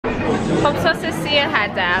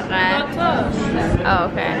Oh,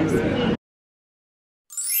 okay.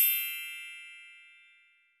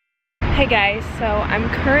 Hey guys, so I'm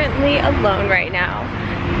currently alone right now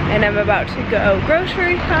and I'm about to go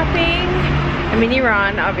grocery shopping. I'm in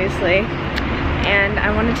Iran, obviously, and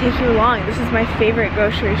I want to take you along. This is my favorite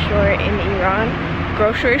grocery store in Iran.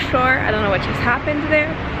 Grocery store, I don't know what just happened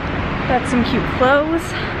there. Got some cute clothes,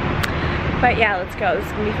 but yeah, let's go. This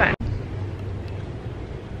is gonna be fun.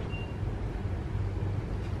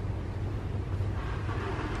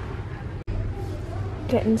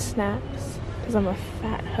 Getting snacks because I'm a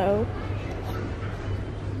fat hoe.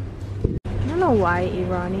 I don't know why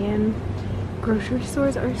Iranian grocery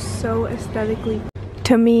stores are so aesthetically,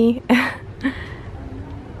 to me, I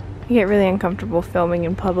get really uncomfortable filming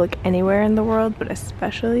in public anywhere in the world, but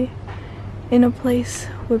especially in a place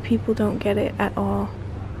where people don't get it at all.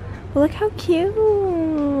 But look how cute!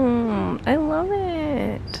 I love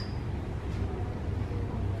it!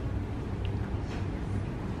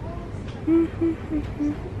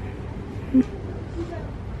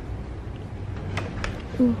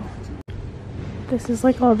 Ooh. This is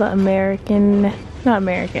like all the American, not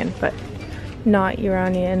American, but not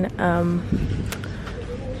Iranian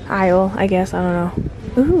aisle, I guess, I don't know.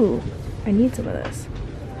 Ooh, I need some of this.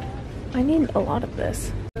 I need a lot of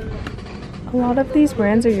this. A lot of these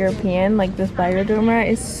brands are European, like this Biodome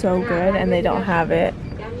is so good and they don't have it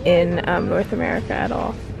in North America at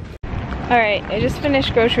all. Alright, I just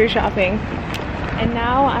finished grocery shopping and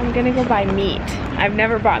now I'm gonna go buy meat. I've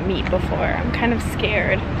never bought meat before. I'm kind of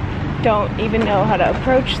scared. Don't even know how to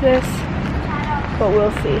approach this, but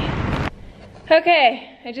we'll see.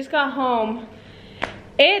 Okay, I just got home.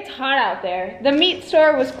 It's hot out there. The meat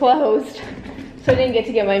store was closed, so I didn't get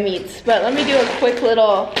to get my meats, but let me do a quick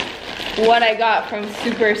little what I got from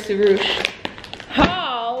Super Soroush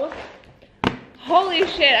haul. Holy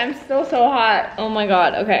shit, I'm still so hot. Oh my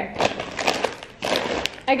god, okay.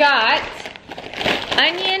 I got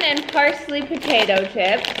onion and parsley potato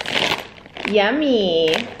chips.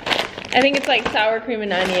 Yummy. I think it's like sour cream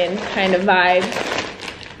and onion kind of vibe.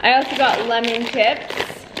 I also got lemon chips.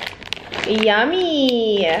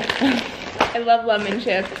 Yummy. I love lemon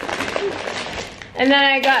chips. And then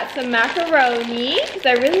I got some macaroni, because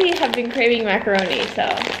I really have been craving macaroni,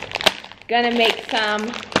 so gonna make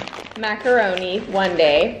some macaroni one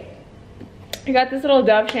day. I got this little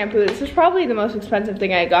Dove shampoo. This is probably the most expensive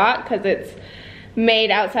thing I got because it's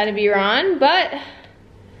made outside of Iran, but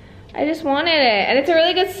I just wanted it. And it's a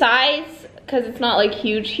really good size because it's not like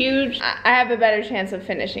huge. I have a better chance of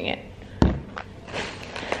finishing it.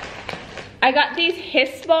 I got these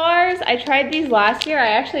Hiss bars. I tried these last year. I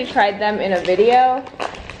actually tried them in a video.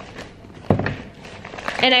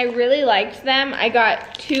 And I really liked them. I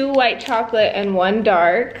got 2 white chocolate and 1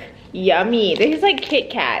 dark. Yummy. They taste like Kit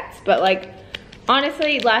Kats, but like,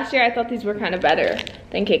 honestly, last year I thought these were kind of better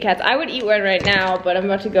than Kit Kats. I would eat one right now, but I'm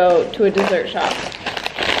about to go to a dessert shop.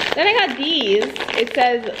 Then I got these. It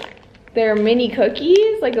says they're mini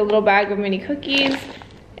cookies, like a little bag of mini cookies.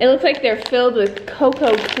 It looks like they're filled with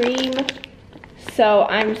cocoa cream. So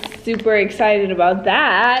I'm super excited about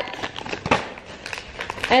that.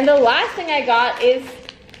 And the last thing I got is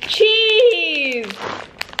cheese.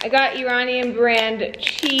 I got Iranian brand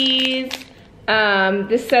cheese.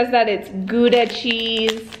 This says that it's Gouda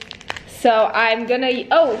cheese. So I'm gonna,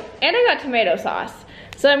 oh, and I got tomato sauce.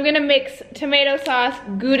 So I'm gonna mix tomato sauce,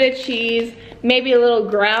 Gouda cheese, maybe a little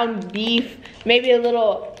ground beef, maybe a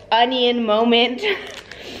little onion moment,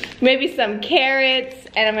 maybe some carrots,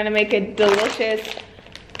 and I'm gonna make a delicious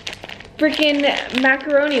freaking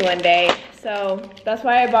macaroni one day. So that's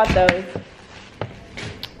why I bought those.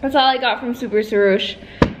 That's all I got from Super Soroush.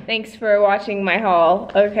 Thanks for watching my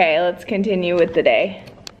haul. Okay, let's continue with the day.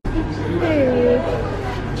 Hey.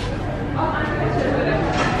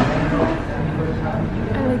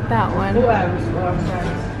 I like that one.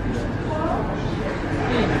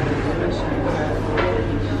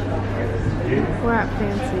 We're at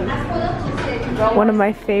Fancy. One of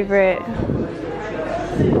my favorite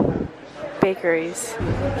bakeries.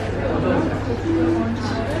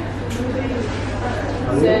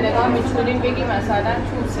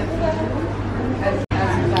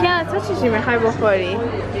 یا تو چیزی میخوای بخوری؟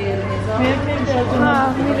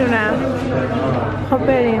 میدونم. خب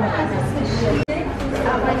بریم.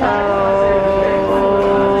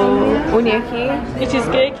 اون یکی؟ این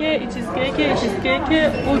چیزکیکه، این چیزکیکه، این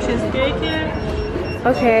چیزکیکه، اون چیزکیکه.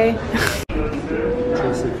 اوکی.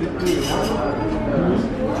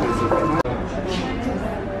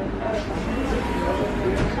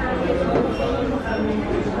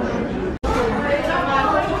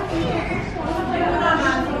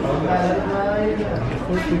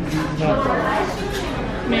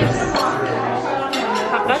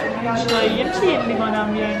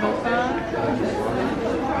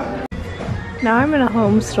 Now I'm in a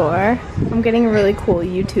home store. I'm getting a really cool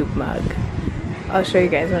YouTube mug. I'll show you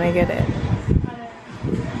guys when I get it.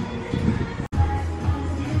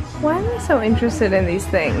 Why am I so interested in these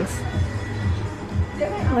things?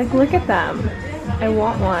 Like, look at them. I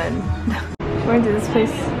want one. We're into this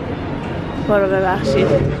place. برو ببخشید.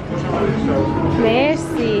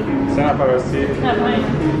 مرسی.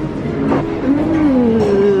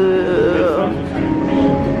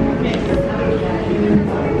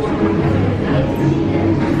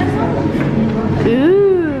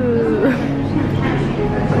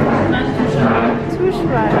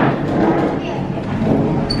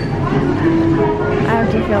 I have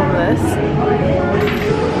to film this.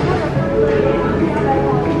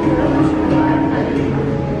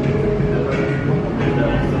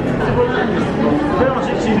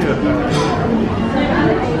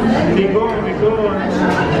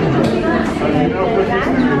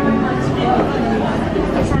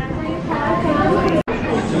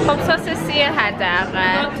 خب سوسیسیه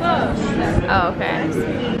حداقل. Oh, okay.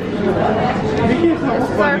 This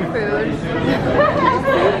is our food.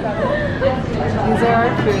 These are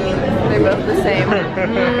our food. They're both the same.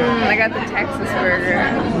 I got the Texas burger.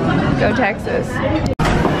 Go Texas.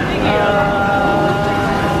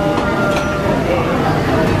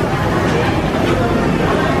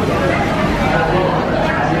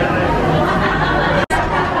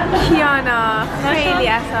 Kiana, خیلی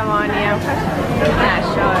عصبانیم.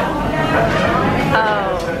 نشد. Oh,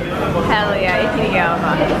 hell yeah, you can go.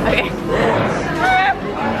 Okay.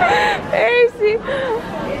 Mercy.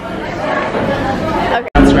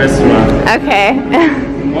 Okay.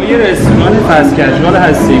 ما یه رستوران فست کژوال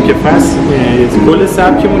هستیم که فست کل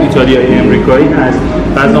سبکمون ایتالیایی امریکایی هست.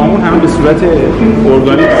 غذامون هم به صورت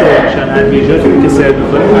ارگانیک سرو ادویجاتی که سرو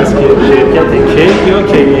می‌کنیم از شرکت کیک یا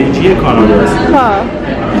KAG کانادا است.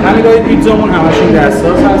 خمیرهای پیتزامون همشون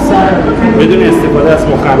دستساز هستن بدون استفاده از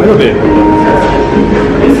مخمر و بهبود.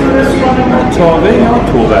 اسم رستوران ما تاوه یا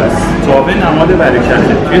توبه است. تاوه نماد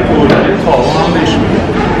برکته. توی ترکیه تاوه هم بهش میگن.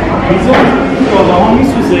 پیتزا تاوه ها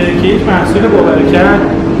میسوزه که یک محصول با برکت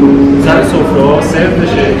سر سفره‌ها سرو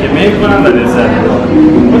بشه که میل کنن و لذت ببرن.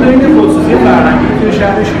 ما داریم یه خودسوزی فرهنگی توی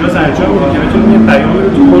شهر شیراز انجام میدیم که بتونیم یه پیام رو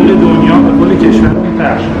تو کل دنیا و کل کشورمون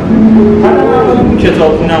پخش کنیم. حالا اون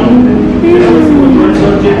کتابخونه‌مون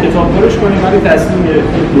یه کتاب پرش کنیم ولی تصمیم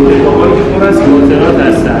گرفتیم کتابایی که پر از خاطرات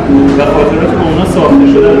هستن و خاطرات که اونا ساخته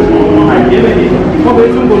شده رو به اونا هدیه بدیم. ما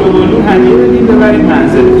بهتون گلوگلون هدیه بدیم ببرید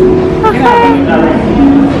منزلتون.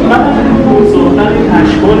 بعد ساختن این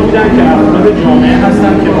اشکال بودن که افراد جامعه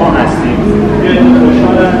هستن که ما هستیم. یه عده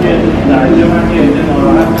خوشحالن، یه عده تعجبن، یه عده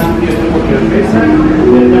ناراحتن، یه عده پوکرفیسن،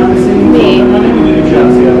 یه عده هم مثل این کارا ما نمی‌دونیم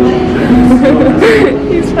شخصیتش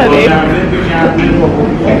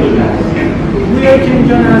گویا که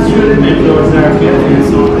اینجا نصب شده مقدار ظرفیت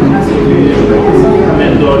انسان هست که توی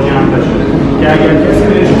مقدار جمع شده که اگر کسی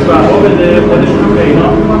بهشون بها بده خودشون رو پیدا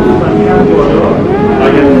میکنن و میرن بالا.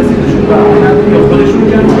 اگر کسی بهشون بها نده یا خودشون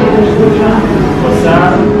جمع داشته باشن با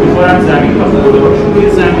سر میخورن زمین و خودهاشون روی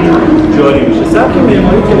زمین جاری میشه. سبک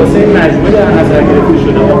معماری که واسه این مجموعه در نظر گرفته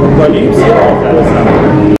شده آپوکالیپس یا آخر زمان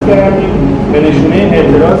کردیم به نشونه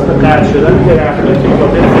اعتراض به قطع شدن درخت‌ها که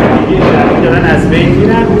بخاطر زندگی شهری دارن از بین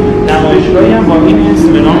میرن. نمایشگاهی هم با این اسم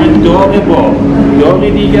به نام داغ باغ،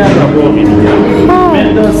 داغی دیگر و باغی دیگر.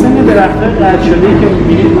 مقدار سن درخت‌های قطع شده‌ای که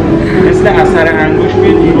می‌بینید مثل اثر انگشت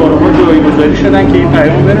روی دیوارها جایگذاری شدن که این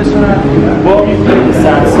پیام برسونن. باغی که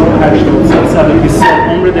 100 سال، 80 سال، 120 سال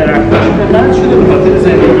عمر درخت‌هاش قطع شده به خاطر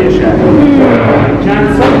زندگی شهری. چند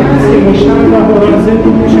سال هست که مجتمع بهاران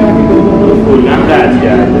زندگی شهری رو کلاً قطع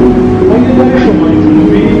کرده. ما یه داره شمالی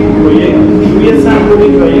جنوبی با یک روی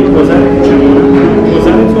سمبولیک و یک گذر کوچه‌مون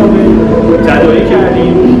گذر تاوه تداعی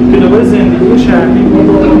کردیم که دوباره زندگی شهری ما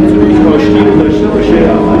میتونه یک آشتی رو داشته باشه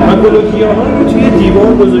و گلوگیاها رو توی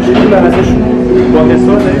دیوار گذاشتیم و ازشون با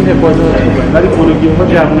حساب داریم حفاظت می‌کنیم. ولی گلوگیاها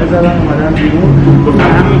جوونه زدن اومدن بیرون گفتن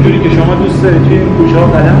همینجوری که شما دوست دارید توی این کوچه‌ها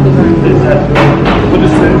قدم بزنید لذت ببرید،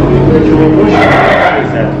 دوست دارید توی کوچه‌ها باشید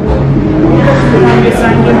لذت ببرید. یه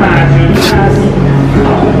سنگ مرجانی هست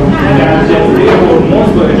در جزیره هرمز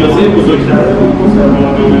با اجازه بزرگتر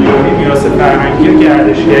میراث فرهنگی و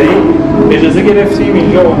گردشگری اجازه گرفتیم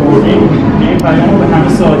اینجا آوردیم این پیام رو به همه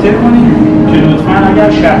صادر کنیم که لطفاً اگر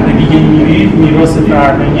شهر دیگه میرید میراث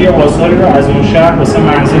فرهنگی آثاری رو از اون شهر واسه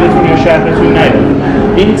منزلتون یا شهرتون نیارید.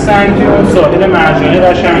 این سنگ ساحل مرجانی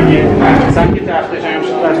قشنگه، سنگ تخت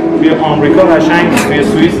جمشید توی آمریکا قشنگه، توی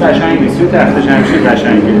سوئیس قشنگه، توی تخت جمشید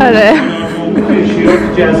قشنگه. شیراز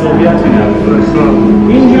جذابیتی نداره.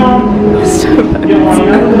 اینجا یه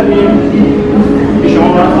آینه رو داریم که شما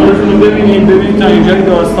باید خودتون رو ببینید تا اینجای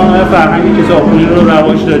داستان آیا فرهنگ کتابخونی رو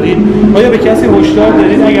رواج دادید، آیا به کسی هشدار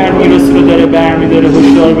دارید اگر میراثی رو داره برمی‌داره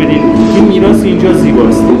هشدار بدید این میراث اینجا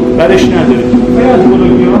زیباست برش ندارید، آیا از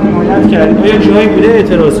بلوگی‌ها حمایت کردید، آیا جایی بوده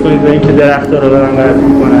اعتراض کنید به اینکه درخت‌ها رو دارن قطع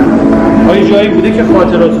می‌کنن، آیا جایی بوده که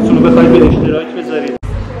خاطراتتون رو بخواید به اشتراک بذارید.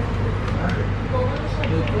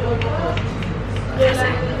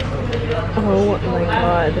 Oh my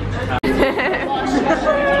god.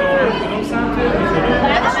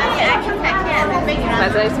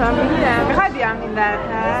 غذای تو هم میگیرم. میخوای بیام این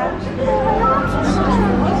درتر؟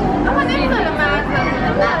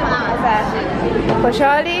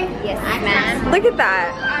 خوشحالی؟ Yes, ma'am. Look at that.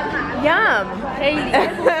 Yum. خیلی.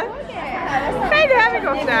 خیلی همه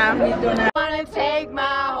گفتم. I wanna take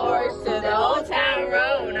my horse to the old town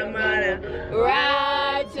road. I'm gonna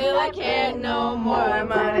ride till I can't no more. I'm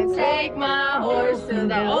gonna take my horse to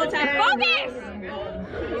the old town. Focus!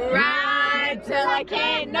 Ride till I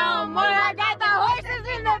can't no more. I got the horses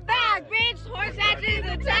in the back, bitch. Horse hatches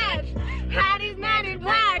attached. Hattie's man in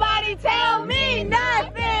black. Body tell me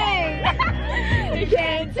nothing. You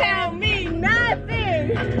can't tell me nothing.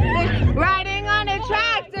 Riding on a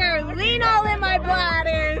tractor, lean all in my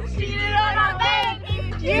bladder. Cheated on my leg.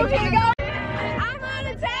 You can go. I'm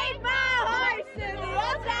gonna take my horse to the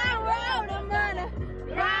old town road. I'm gonna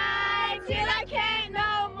ride till I can't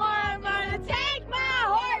no more. I'm gonna take my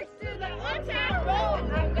horse to the old town road.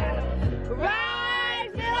 I'm gonna ride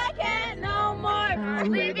till I can't no more.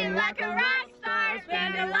 Living like a rock star,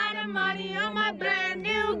 spend a lot of money on my brand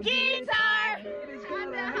new guitar.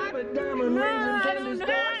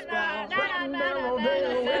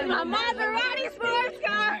 My Maserati sports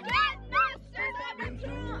car.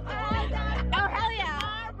 Oh hell yeah!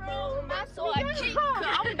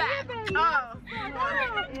 I'm back. Oh.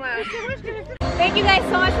 Thank you guys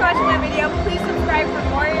so much for watching my video. Please subscribe for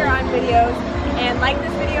more You're On videos and like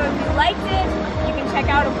this video if you liked it. You can check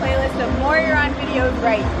out a playlist of more You're On videos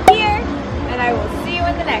right here, and I will see you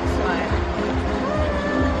in the next one.